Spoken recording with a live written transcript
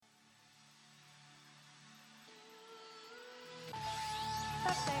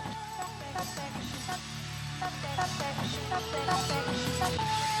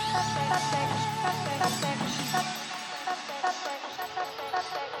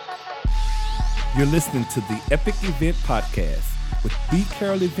You're listening to the Epic Event Podcast with B.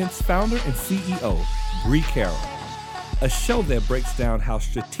 Carroll Events founder and CEO, Bree Carroll. A show that breaks down how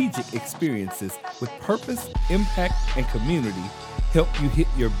strategic experiences with purpose, impact, and community help you hit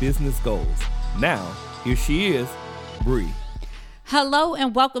your business goals. Now, here she is, Bree. Hello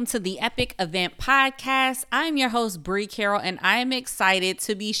and welcome to the Epic Event Podcast. I'm your host, Bree Carroll, and I'm excited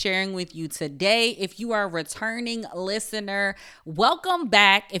to be sharing with you today. If you are a returning listener, welcome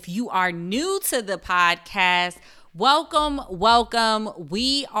back. If you are new to the podcast, welcome.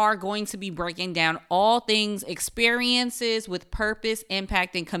 We are going to be breaking down all things experiences with purpose,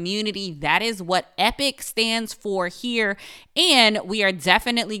 impact, and community. That is what EPIC stands for here. And we are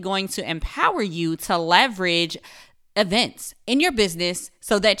definitely going to empower you to leverage events in your business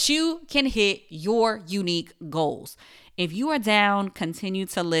so that you can hit your unique goals. If you are down, continue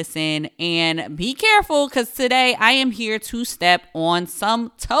to listen and be careful because today I am here to step on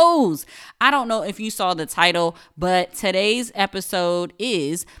some toes. I don't know if you saw the title, but today's episode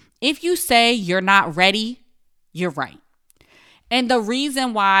is If You Say You're Not Ready, You're Right. And the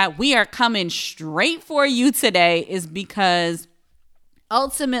reason why we are coming straight for you today is because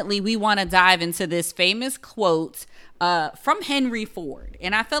ultimately we want to dive into this famous quote from Henry Ford.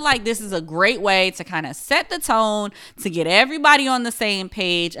 And I feel like this is a great way to kind of set the tone to get everybody on the same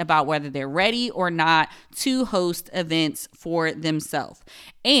page about whether they're ready or not to host events for themselves.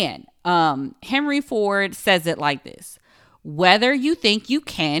 And Henry Ford says it like this: whether you think you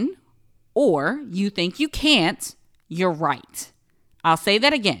can or you think you can't, you're right. I'll say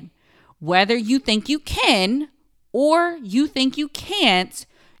that again. Whether you think you can or you think you can't,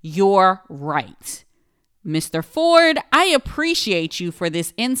 you're right. Mr. Ford, I appreciate you for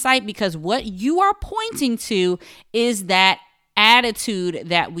this insight because what you are pointing to is that attitude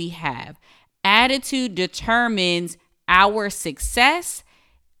that we have. Attitude determines our success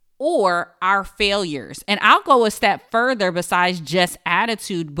or our failures. And I'll go a step further besides just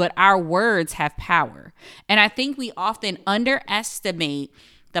attitude, but our words have power. And I think we often underestimate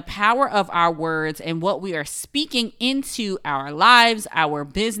the power of our words and what we are speaking into our lives, our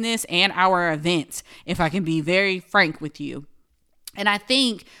business, and our events, if I can be very frank with you. And I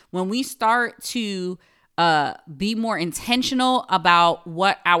think when we start to be more intentional about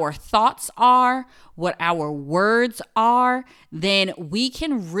what our thoughts are, what our words are, then we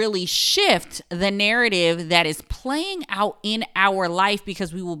can really shift the narrative that is playing out in our life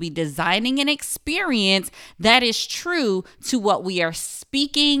because we will be designing an experience that is true to what we are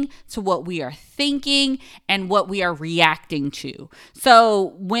speaking, to what we are thinking, and what we are reacting to.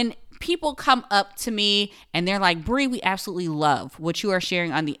 So when people come up to me and they're like, Bree, we absolutely love what you are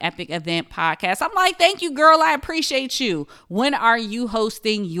sharing on the Epic Event Podcast. I'm like, thank you, girl. I appreciate you. When are you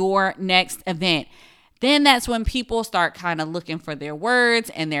hosting your next event? Then that's when people start kind of looking for their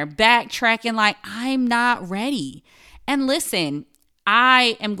words and they're backtracking like, I'm not ready. And listen,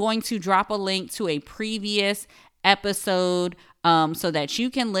 I am going to drop a link to a previous episode so that you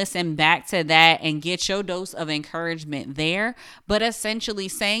can listen back to that and get your dose of encouragement there. But essentially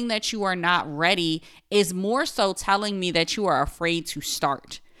saying that you are not ready is more so telling me that you are afraid to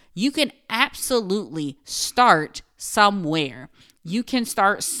start. You can absolutely start somewhere. You can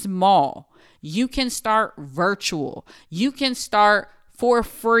start small. You can start virtual. You can start for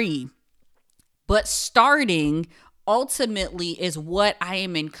free. But starting ultimately is what I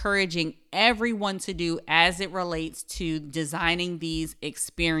am encouraging everyone to do as it relates to designing these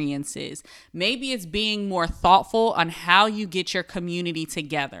experiences. Maybe it's being more thoughtful on how you get your community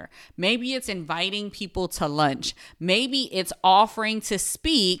together. Maybe it's inviting people to lunch. Maybe it's offering to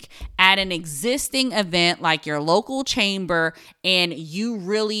speak at an existing event like your local chamber, and you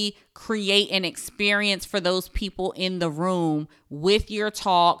really create an experience for those people in the room with your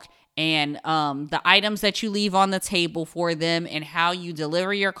talk and the items that you leave on the table for them and how you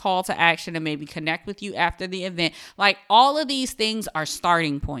deliver your call to action and maybe connect with you after the event. Like, all of these things are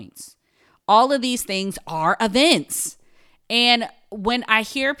starting points. All of these things are events. And when I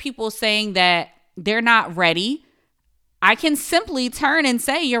hear people saying that they're not ready, I can simply turn and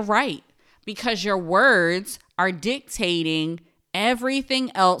say, you're right, because your words are dictating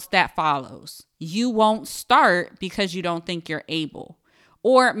everything else that follows. You won't start because you don't think you're able.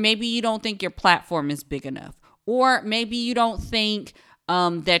 Or maybe you don't think your platform is big enough. Or maybe you don't think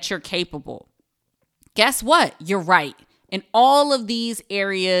that you're capable. Guess what? You're right. In all of these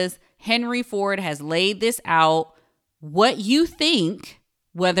areas, Henry Ford has laid this out. What you think,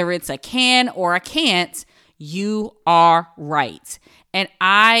 whether it's a can or a can't, you are right. And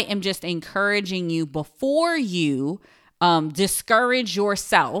I am just encouraging you before you discourage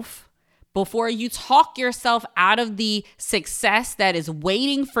yourself before you talk yourself out of the success that is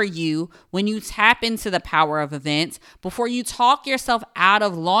waiting for you when you tap into the power of events, before you talk yourself out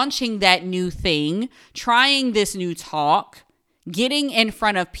of launching that new thing, trying this new talk, getting in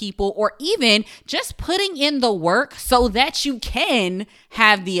front of people, or even just putting in the work so that you can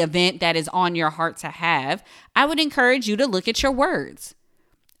have the event that is on your heart to have, I would encourage you to look at your words.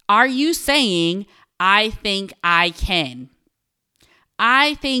 Are you saying, I think I can?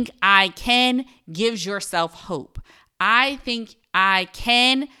 I think I can gives yourself hope. I think I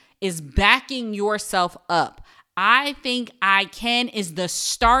can is backing yourself up. I think I can is the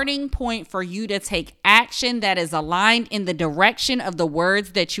starting point for you to take action that is aligned in the direction of the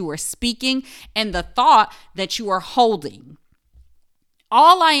words that you are speaking and the thought that you are holding.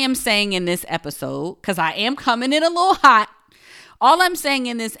 All I am saying in this episode, because I am coming in a little hot, all I'm saying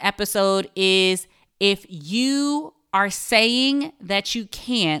in this episode is if you are saying that you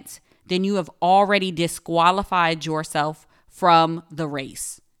can't, then you have already disqualified yourself from the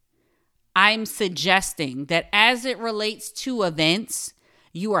race. I'm suggesting that as it relates to events,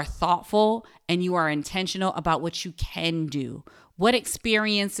 you are thoughtful and you are intentional about what you can do. What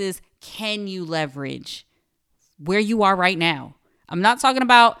experiences can you leverage where you are right now? I'm not talking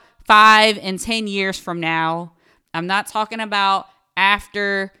about 5 and 10 years from now. I'm not talking about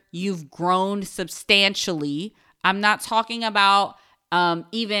after you've grown substantially. I'm not talking about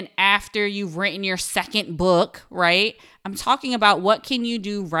even after you've written your second book, right? I'm talking about what can you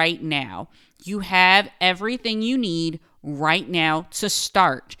do right now. You have everything you need right now to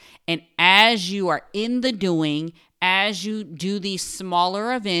start. And as you are in the doing, as you do these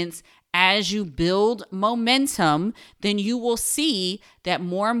smaller events, as you build momentum, then you will see that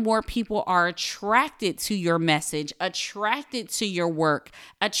more and more people are attracted to your message, attracted to your work,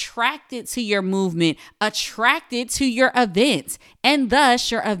 attracted to your movement, attracted to your events. And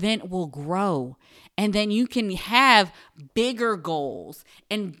thus your event will grow. And then you can have bigger goals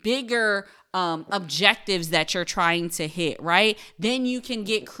and bigger objectives that you're trying to hit, right? Then you can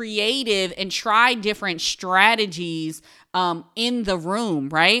get creative and try different strategies in the room,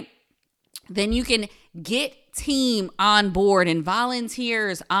 right? Then you can get team on board and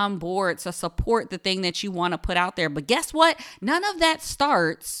volunteers on board to support the thing that you want to put out there. But guess what? None of that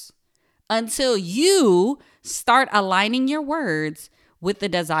starts until you start aligning your words with the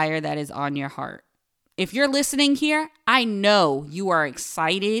desire that is on your heart. If you're listening here, I know you are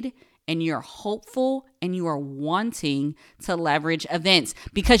excited and you're hopeful and you are wanting to leverage events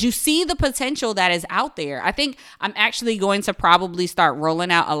because you see the potential that is out there. I think I'm actually going to probably start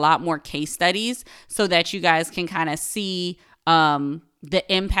rolling out a lot more case studies so that you guys can kind of see the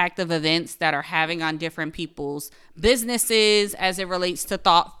impact of events that are having on different people's businesses as it relates to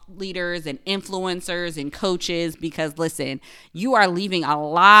thought leaders and influencers and coaches. Because listen, you are leaving a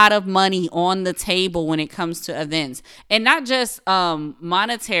lot of money on the table when it comes to events, and not just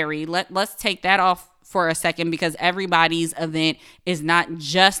monetary. Let's take that off for a second, because everybody's event is not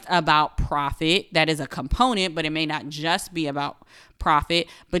just about profit. That is a component, but it may not just be about profit.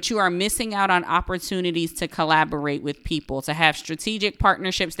 But you are missing out on opportunities to collaborate with people, to have strategic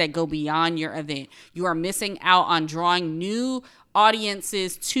partnerships that go beyond your event. You are missing out on drawing new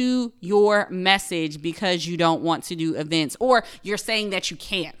audiences to your message because you don't want to do events, or you're saying that you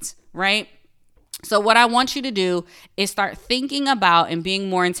can't, right? So what I want you to do is start thinking about and being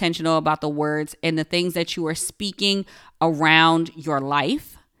more intentional about the words and the things that you are speaking around your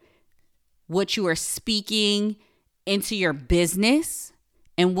life, what you are speaking into your business,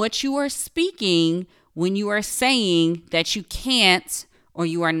 and what you are speaking when you are saying that you can't or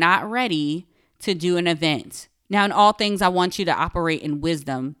you are not ready to do an event. Now, in all things, I want you to operate in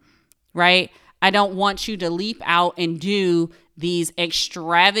wisdom, right? I don't want you to leap out and do these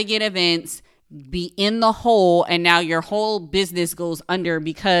extravagant events, be in the hole, and now your whole business goes under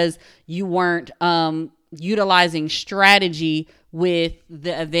because you weren't utilizing strategy with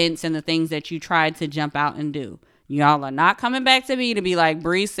the events and the things that you tried to jump out and do. Y'all are not coming back to me to be like,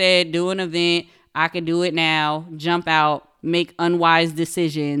 Bree said, do an event. I could do it now. Jump out, make unwise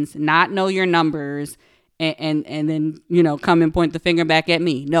decisions, not know your numbers, and then, come and point the finger back at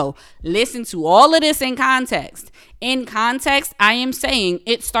me. No, listen to all of this in context. In context, I am saying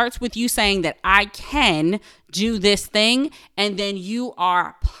it starts with you saying that I can do this thing. And then you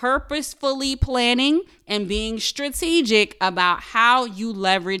are purposefully planning and being strategic about how you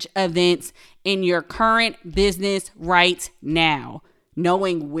leverage events in your current business right now.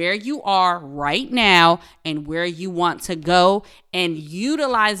 Knowing where you are right now and where you want to go, and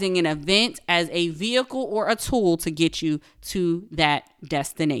utilizing an event as a vehicle or a tool to get you to that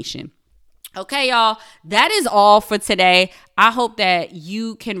destination. Okay, y'all, that is all for today. I hope that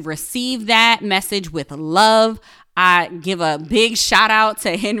you can receive that message with love. I give a big shout out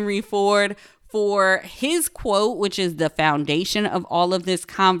to Henry Ford for his quote, which is the foundation of all of this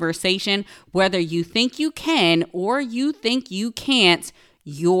conversation. Whether you think you can or you think you can't,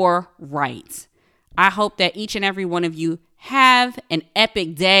 you're right. I hope that each and every one of you have an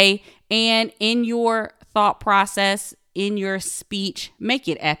epic day, and in your thought process, in your speech, make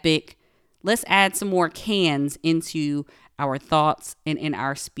it epic. Let's add some more cans into our thoughts and in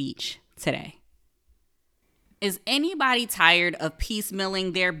our speech today. Is anybody tired of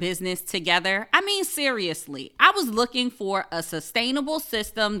piecemealing their business together? I mean, seriously, I was looking for a sustainable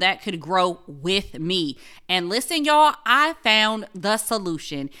system that could grow with me. And listen, y'all, I found the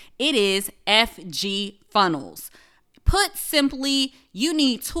solution. It is FG Funnels. Put simply, you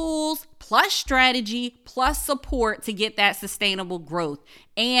need tools plus strategy plus support to get that sustainable growth.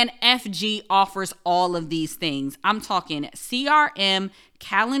 And FG offers all of these things. I'm talking CRM,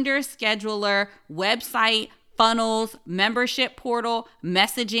 calendar scheduler, website, funnels, membership portal,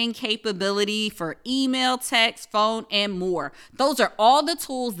 messaging capability for email, text, phone, and more. Those are all the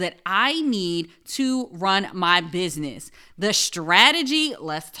tools that I need to run my business. The strategy,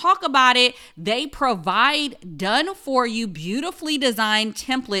 let's talk about it. They provide done for you, beautifully designed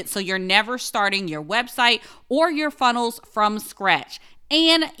templates so you're never starting your website or your funnels from scratch.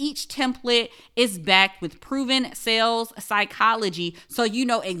 And each template is backed with proven sales psychology, so you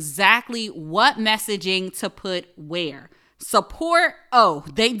know exactly what messaging to put where. Support,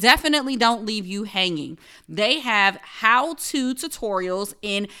 they definitely don't leave you hanging. They have how-to tutorials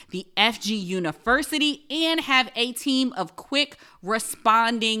in the FG University and have a team of quick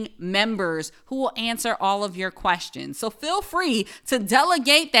responding members who will answer all of your questions. So feel free to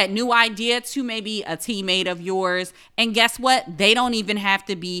delegate that new idea to maybe a teammate of yours. And guess what? They don't even have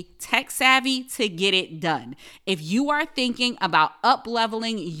to be tech savvy to get it done. If you are thinking about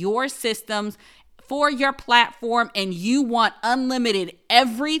up-leveling your systems for your platform and you want unlimited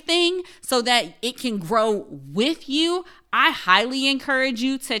everything so that it can grow with you, I highly encourage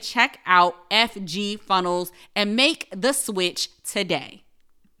you to check out FG Funnels and make the switch today.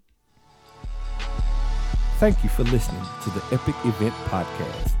 Thank you for listening to the Epic Event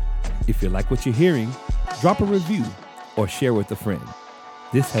Podcast. If you like what you're hearing, drop a review or share with a friend.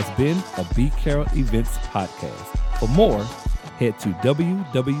 This has been a B. Carroll Events Podcast. For more, head to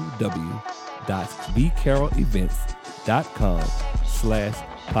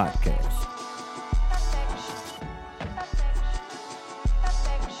www.bcarrollevents.com/podcast.